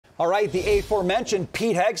All right, the aforementioned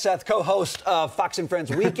Pete Hegseth, co-host of Fox and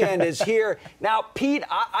Friends Weekend, is here. Now, Pete,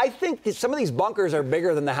 I think that some of these bunkers are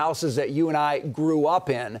bigger than the houses that you and I grew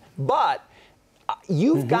up in, but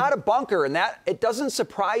you've got a bunker, and that it doesn't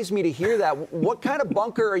surprise me to hear that. What kind of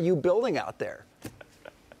bunker are you building out there?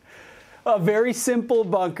 A very simple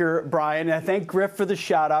bunker, Brian. I thank Griff for the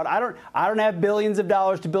shout out. I don't have billions of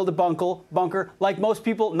dollars to build a bunker. Like most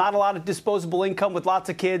people, not a lot of disposable income with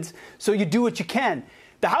lots of kids. So you do what you can.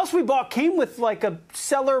 The house we bought came with like a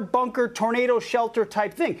cellar bunker, tornado shelter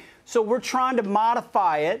type thing. So we're trying to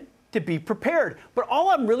modify it to be prepared. But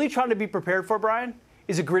all I'm really trying to be prepared for, Brian,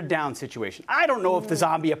 is a grid down situation. I don't know if the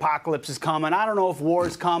zombie apocalypse is coming. I don't know if war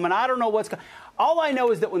is coming. I don't know what's coming. All I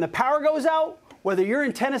know is that when the power goes out, whether you're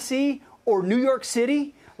in Tennessee or New York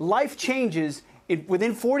City, life changes.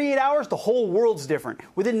 Within 48 hours, the whole world's different.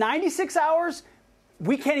 Within 96 hours,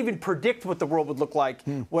 we can't even predict what the world would look like,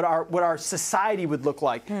 what our society would look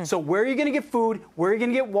like. So where are you going to get food? Where are you going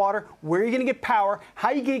to get water? Where are you going to get power? How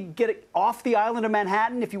are you going to get it off the island of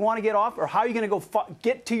Manhattan if you want to get off? Or how are you going to go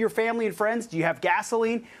get to your family and friends? Do you have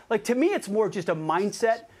gasoline? Like, to me, it's more just a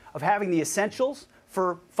mindset of having the essentials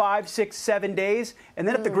for 5, 6, 7 days. And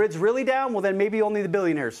then if the grid's really down, well, then maybe only the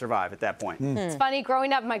billionaires survive at that point. It's funny,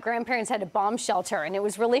 growing up, my grandparents had a bomb shelter, and it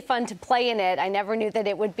was really fun to play in it. I never knew that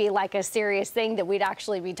it would be like a serious thing that we'd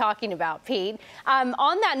actually be talking about, Pete.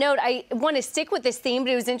 On that note, I want to stick with this theme,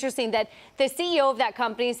 but it was interesting that the CEO of that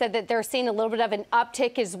company said that they're seeing a little bit of an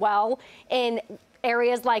uptick as well in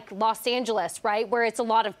areas like Los Angeles, right, where it's a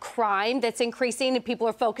lot of crime that's increasing and people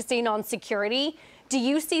are focusing on security. Do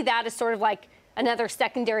you see that as sort of like another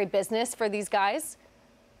secondary business for these guys?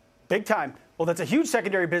 Big time. Well, that's a huge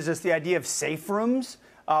secondary business, the idea of safe rooms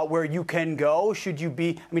where you can go should you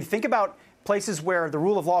be. I mean, think about places where the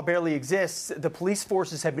rule of law barely exists. The police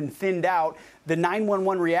forces have been thinned out. The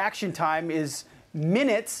 911 reaction time is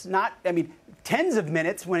minutes, tens of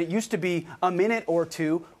minutes when it used to be a minute or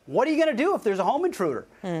two. What are you going to do if there's a home intruder?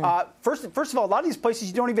 First of all, a lot of these places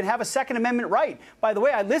you don't even have a Second Amendment right. By the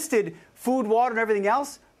way, I listed food, water, and everything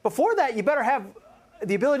else. Before that, you better have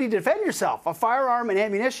the ability to defend yourself, a firearm and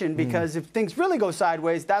ammunition, because if things really go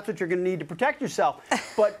sideways, that's what you're going to need to protect yourself.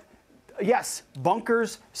 But yes,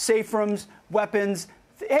 bunkers, safe rooms, weapons.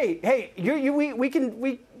 Hey, we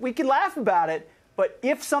can laugh about it. But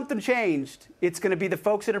if something changed, it's going to be the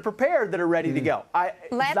folks that are prepared that are ready to go.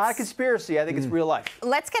 It's not a conspiracy. I think it's real life.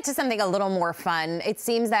 Let's get to something a little more fun. It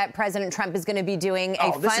seems that President Trump is going to be doing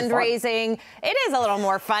a fundraising. It is a little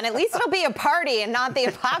more fun. At least it'll be a party and not the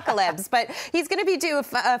apocalypse. But he's going to be doing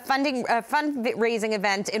a fundraising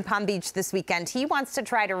event in Palm Beach this weekend. He wants to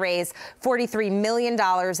try to raise $43 million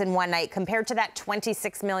in one night compared to that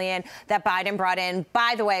 $26 million that Biden brought in,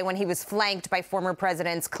 by the way, when he was flanked by former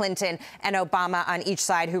presidents Clinton and Obama on each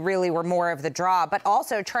side, who really were more of the draw. But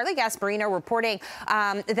also, Charlie Gasparino reporting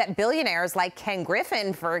that billionaires like Ken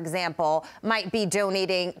Griffin, for example, might be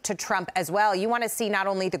donating to Trump as well. You want to see not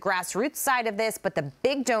only the grassroots side of this, but the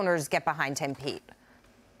big donors get behind him, Pete.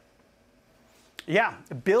 Yeah,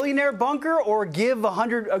 billionaire bunker or give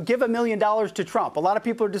 $1 million to Trump. A lot of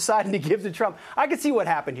people are deciding to give to Trump. I can see what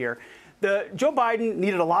happened here. Joe Biden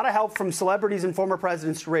needed a lot of help from celebrities and former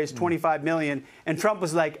presidents to raise $25 million, and Trump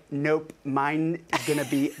was like, nope, mine is going to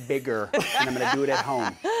be bigger, and I'm going to do it at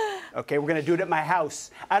home. Okay, we're going to do it at my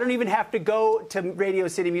house. I don't even have to go to Radio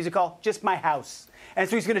City Music Hall, just my house. And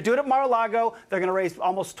so he's going to do it at Mar-a-Lago. They're going to raise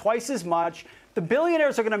almost twice as much. The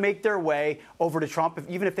billionaires are going to make their way over to Trump,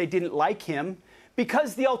 even if they didn't like him,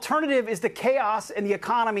 because the alternative is the chaos and the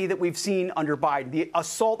economy that we've seen under Biden, the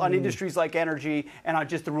assault on industries like energy and on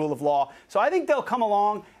just the rule of law. So I think they'll come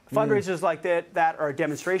along. Fundraisers like that are a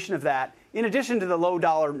demonstration of that, in addition to the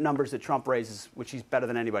low-dollar numbers that Trump raises, which he's better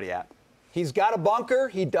than anybody at. He's got a bunker.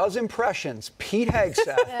 He does impressions. Pete Hegseth.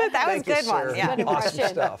 That was a good one. Yeah. Awesome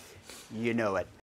stuff. You know it.